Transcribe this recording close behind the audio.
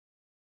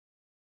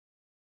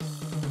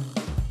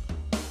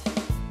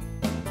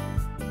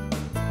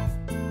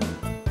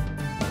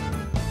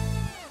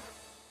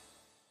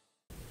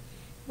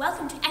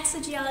Welcome to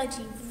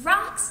Exogeology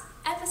ROCKS,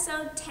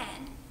 Episode 10.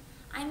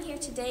 I'm here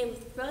today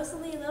with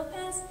Rosaly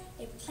Lopes,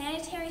 a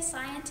planetary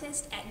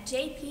scientist at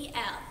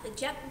JPL, the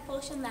Jet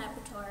Propulsion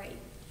Laboratory.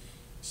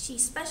 She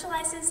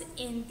specializes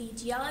in the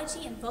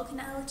geology and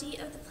volcanology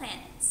of the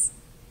planets.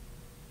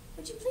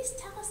 Would you please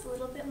tell us a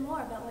little bit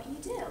more about what you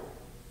do?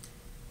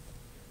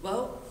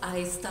 Well,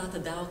 I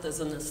started out as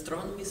an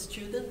astronomy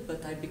student,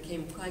 but I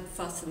became quite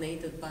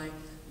fascinated by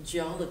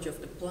geology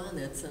of the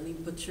planets and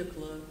in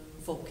particular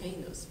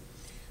volcanoes.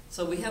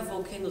 So we have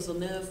volcanoes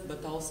on Earth,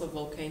 but also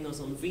volcanoes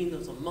on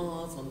Venus, on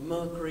Mars, on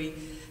Mercury,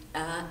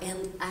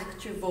 and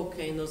active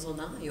volcanoes on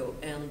Io,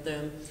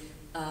 and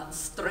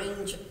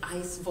strange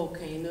ice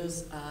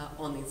volcanoes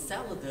on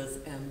Enceladus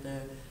and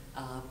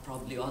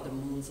probably other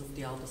moons of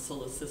the outer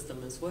solar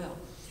system as well.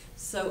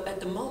 So at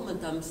the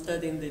moment I'm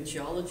studying the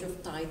geology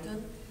of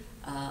Titan,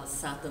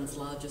 Saturn's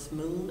largest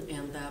moon,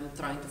 and I'm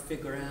trying to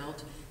figure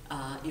out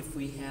if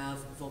we have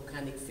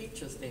volcanic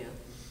features there.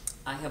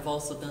 I have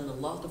also done a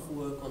lot of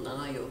work on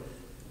Io,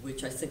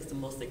 which I think is the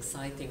most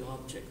exciting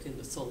object in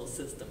the solar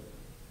system.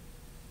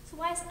 So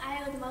why is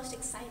Io the most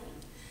exciting?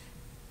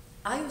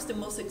 Io is the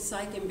most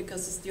exciting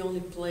because it's the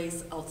only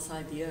place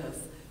outside the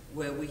Earth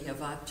where we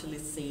have actually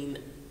seen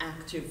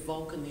active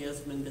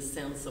volcanism in the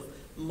sense of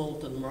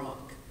molten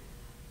rock.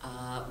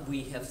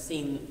 We have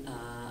seen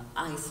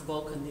ice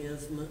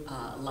volcanism,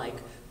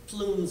 like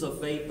plumes of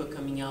vapor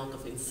coming out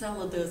of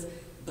Enceladus,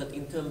 but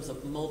in terms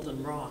of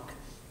molten rock,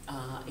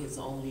 it's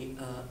only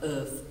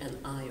Earth and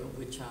Io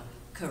which are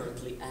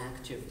currently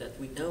active that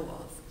we know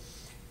of.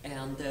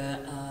 And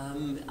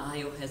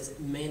Io has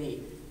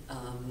many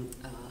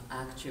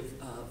active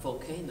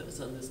volcanoes,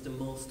 and is the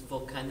most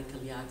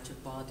volcanically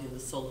active body in the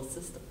solar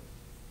system.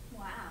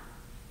 Wow.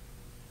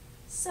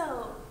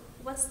 So,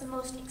 what's the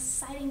most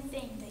exciting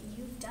thing that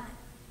you've done?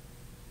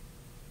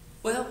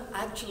 Well,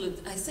 actually,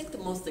 I think the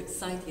most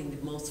exciting,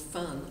 the most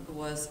fun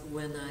was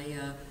when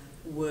I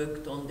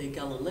worked on the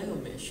Galileo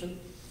mission.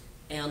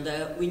 And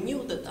we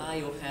knew that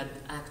Io had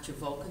active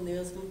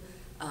volcanism,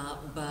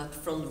 but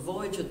from the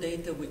Voyager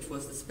data, which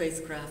was the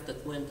spacecraft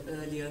that went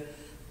earlier,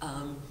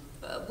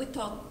 we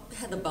thought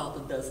had about a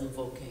dozen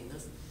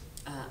volcanoes,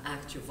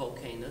 active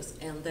volcanoes.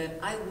 And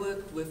I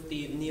worked with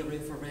the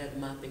near-infrared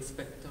mapping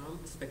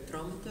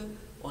spectrometer,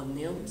 or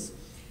NIMS,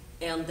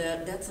 and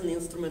that's an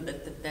instrument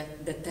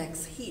that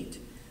detects heat.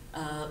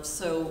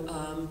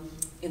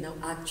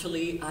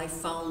 Actually, I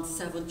found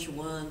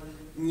 71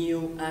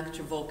 new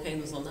active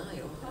volcanoes on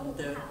Io,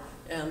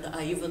 and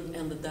I even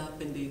ended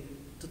up in the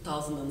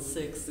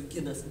 2006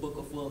 Guinness Book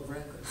of World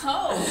Records.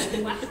 Oh,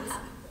 wow.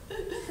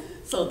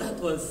 So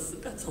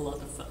that's a lot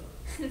of fun.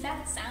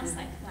 That sounds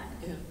like fun.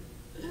 Yeah.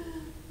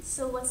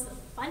 So what's the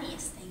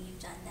funniest thing you've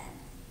done then?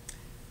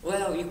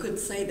 Well, you could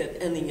say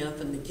that ending up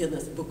in the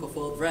Guinness Book of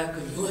World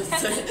Records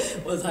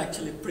was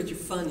actually pretty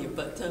funny,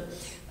 but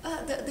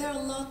there are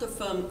a lot of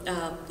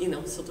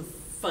sort of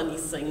funny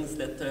things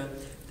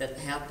that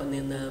happen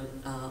in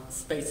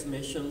space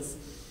missions.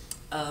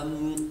 I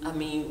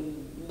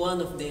mean,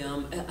 one of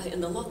them,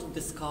 and a lot of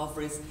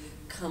discoveries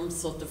come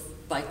sort of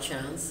by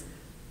chance.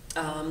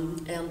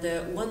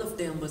 One of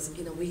them was,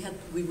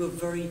 we were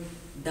very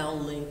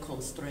downlink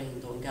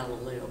constrained on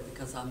Galileo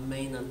because our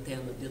main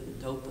antenna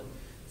didn't open.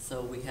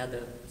 So we had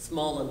a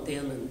small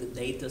antenna and the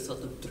data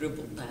sort of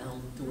dribbled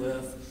down to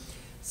Earth.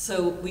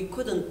 So we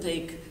couldn't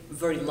take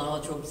very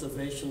large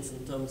observations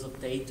in terms of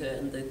data,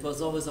 and it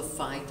was always a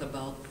fight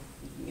about,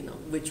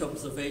 which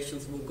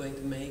observations we're going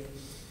to make.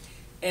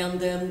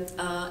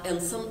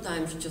 And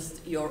sometimes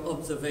just your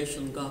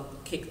observation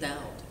got kicked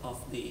out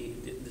of the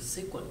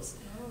sequence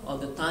or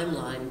the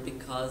timeline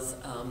because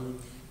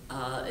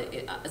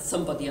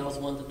somebody else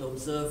wanted to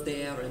observe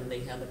there and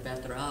they had a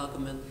better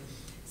argument.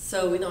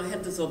 So, I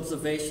had these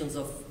observations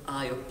of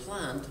Io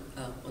planned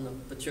on a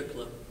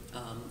particular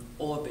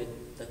orbit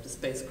that the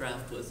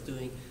spacecraft was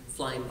doing,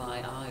 flying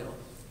by Io,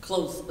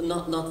 close,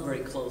 not very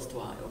close to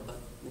Io, but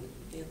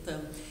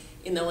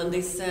and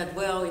they said,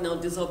 well,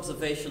 this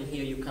observation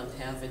here, you can't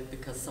have it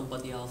because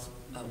somebody else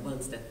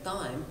wants that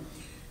time,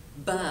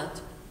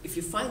 but if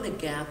you find a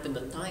gap in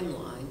the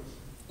timeline,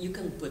 you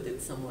can put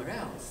it somewhere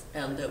else,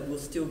 and we'll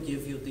still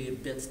give you the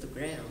bits to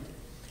ground.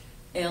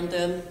 And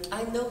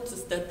I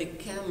noticed that the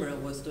camera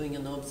was doing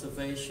an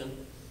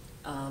observation.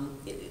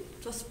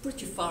 It was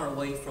pretty far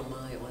away from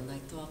Io, and I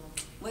thought,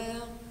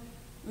 well,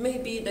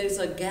 maybe there's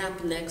a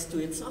gap next to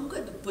it, so I'm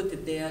going to put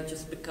it there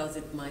just because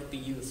it might be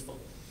useful.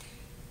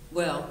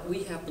 Well,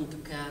 we happened to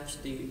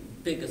catch the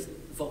biggest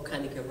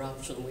volcanic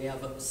eruption we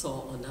ever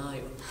saw on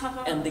Io.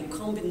 And the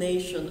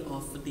combination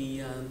of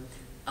the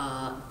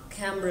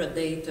camera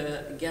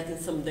data, getting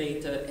some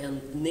data,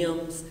 and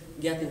NIMS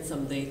getting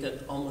some data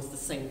at almost the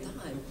same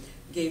time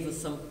gave us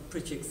some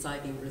pretty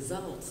exciting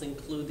results,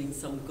 including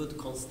some good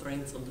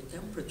constraints on the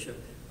temperature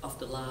of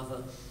the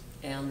lava.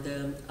 And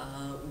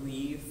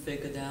we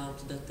figured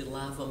out that the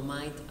lava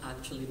might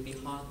actually be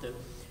hotter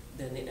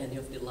than any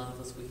of the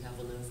lavas we have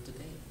on Earth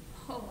today.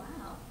 Oh,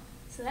 wow.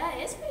 So that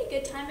is pretty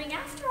good timing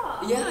after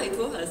all. Yeah, it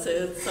was.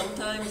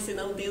 Sometimes,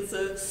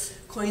 these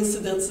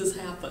coincidences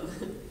happen.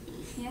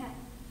 Yeah.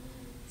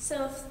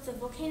 So if the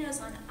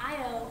volcanoes on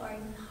Io are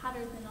even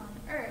hotter than on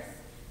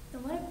Earth,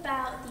 then what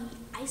about the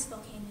ice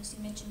volcanoes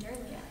you mentioned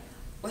earlier?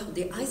 Well,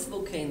 the ice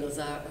volcanoes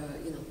are,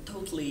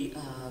 totally,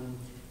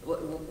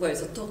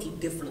 it's a totally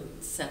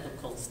different set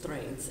of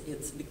constraints.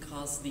 It's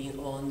because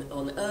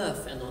on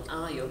Earth and on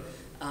Io,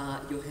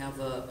 you have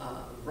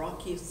a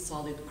rocky,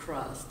 solid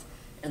crust,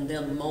 and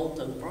then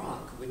molten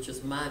rock, which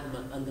is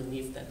magma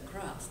underneath that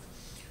crust.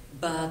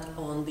 But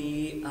on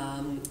the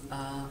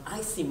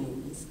icy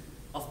moons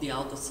of the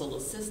outer solar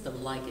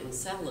system, like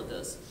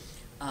Enceladus,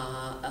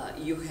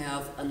 you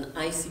have an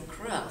icy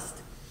crust,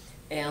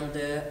 and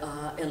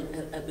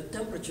the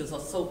temperatures are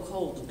so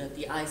cold that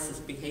the ice is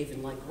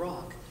behaving like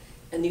rock,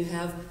 and you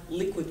have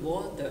liquid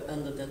water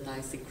under that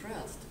icy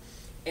crust.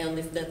 And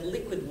if that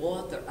liquid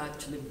water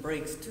actually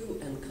breaks too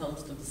and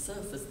comes to the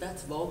surface,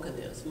 that's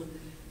volcanism.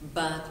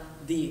 But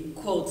the,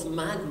 quote,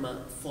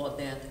 magma for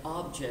that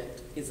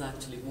object is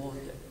actually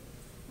water.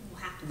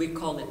 Wow. We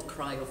call it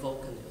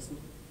cryovolcanism.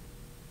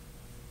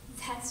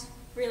 That's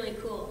really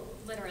cool,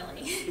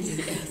 literally.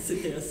 Yes,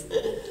 it is.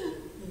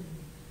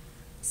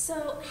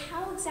 So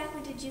how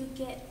exactly did you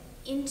get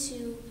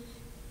into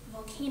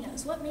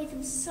volcanoes? What made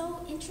them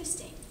so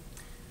interesting?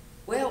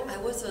 Well, I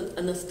was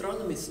an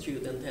astronomy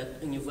student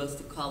at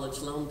University College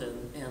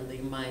London, and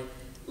in my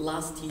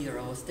last year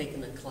I was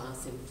taking a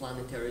class in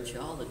planetary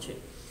geology.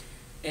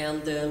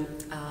 And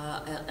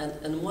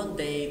one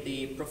day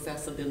the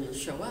professor didn't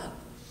show up,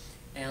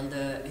 and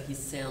he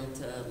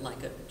sent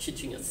like a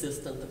teaching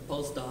assistant, a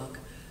postdoc,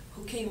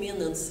 who came in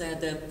and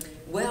said,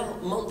 well,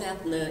 Mount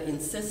Etna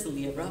in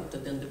Sicily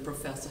erupted and the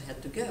professor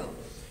had to go.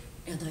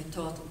 And I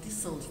thought, this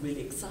sounds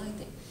really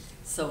exciting.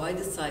 So I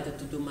decided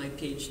to do my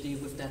PhD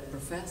with that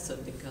professor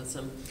because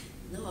I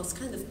was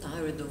kind of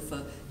tired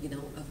of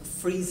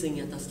freezing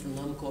at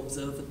astronomical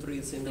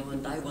observatories,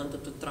 and I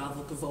wanted to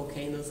travel to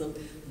volcanoes and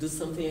do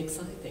something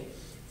exciting.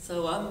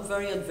 So I'm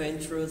very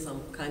adventurous.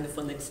 I'm kind of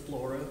an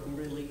explorer,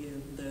 really,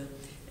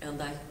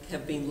 and I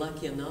have been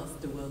lucky enough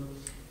to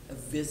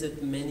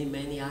visit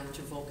many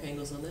active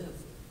volcanoes on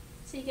Earth.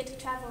 So you get to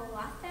travel a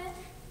lot then?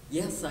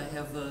 Yes, I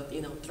have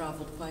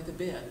traveled quite a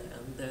bit,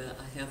 and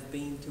I have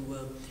been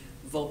to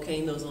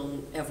volcanoes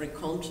on every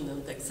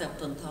continent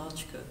except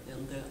Antarctica,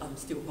 and I'm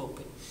still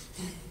hoping.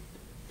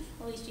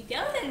 Well, you should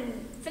go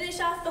then, finish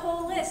off the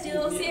whole list, do a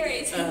whole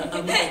series.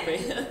 I'm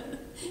hoping.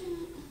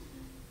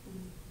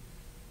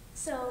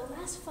 So,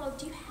 last of all,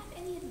 do you have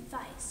any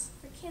advice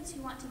for kids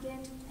who want to get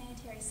into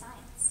planetary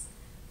science?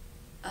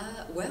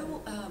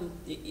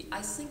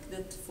 I think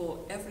that for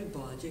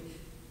everybody,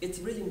 it's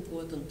really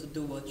important to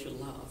do what you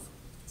love.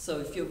 So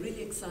if you're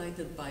really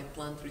excited by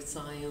planetary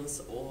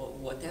science or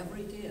whatever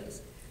it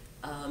is,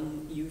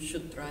 you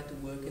should try to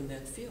work in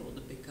that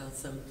field,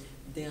 because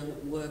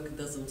then work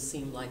doesn't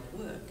seem like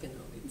work,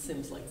 it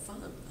seems like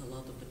fun a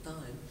lot of the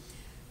time.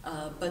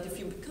 But if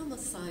you become a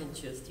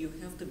scientist, you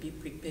have to be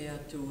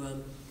prepared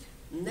to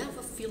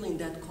never feeling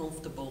that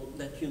comfortable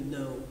that you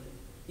know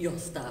your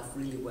stuff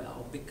really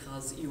well,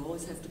 because you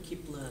always have to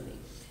keep learning.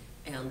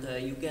 And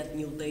you get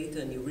new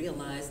data and you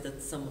realize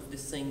that some of the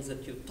things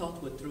that you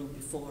thought were true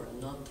before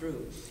are not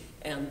true.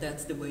 And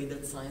that's the way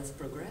that science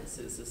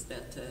progresses, is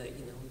that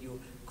you're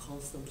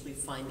constantly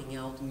finding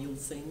out new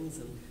things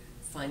and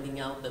finding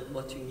out that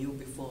what you knew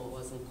before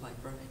wasn't quite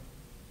right.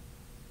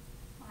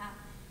 Wow,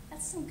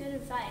 that's some good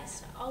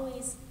advice. To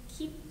always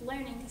keep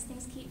learning because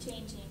things keep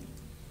changing.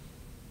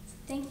 So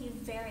thank you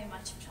very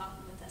much for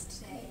talking with us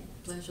today.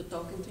 Pleasure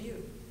talking to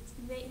you. It's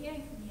been great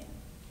hearing from you.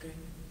 Great.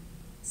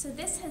 So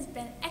this has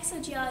been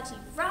Exogeology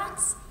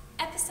Rocks,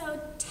 episode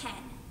 10.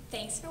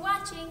 Thanks for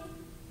watching.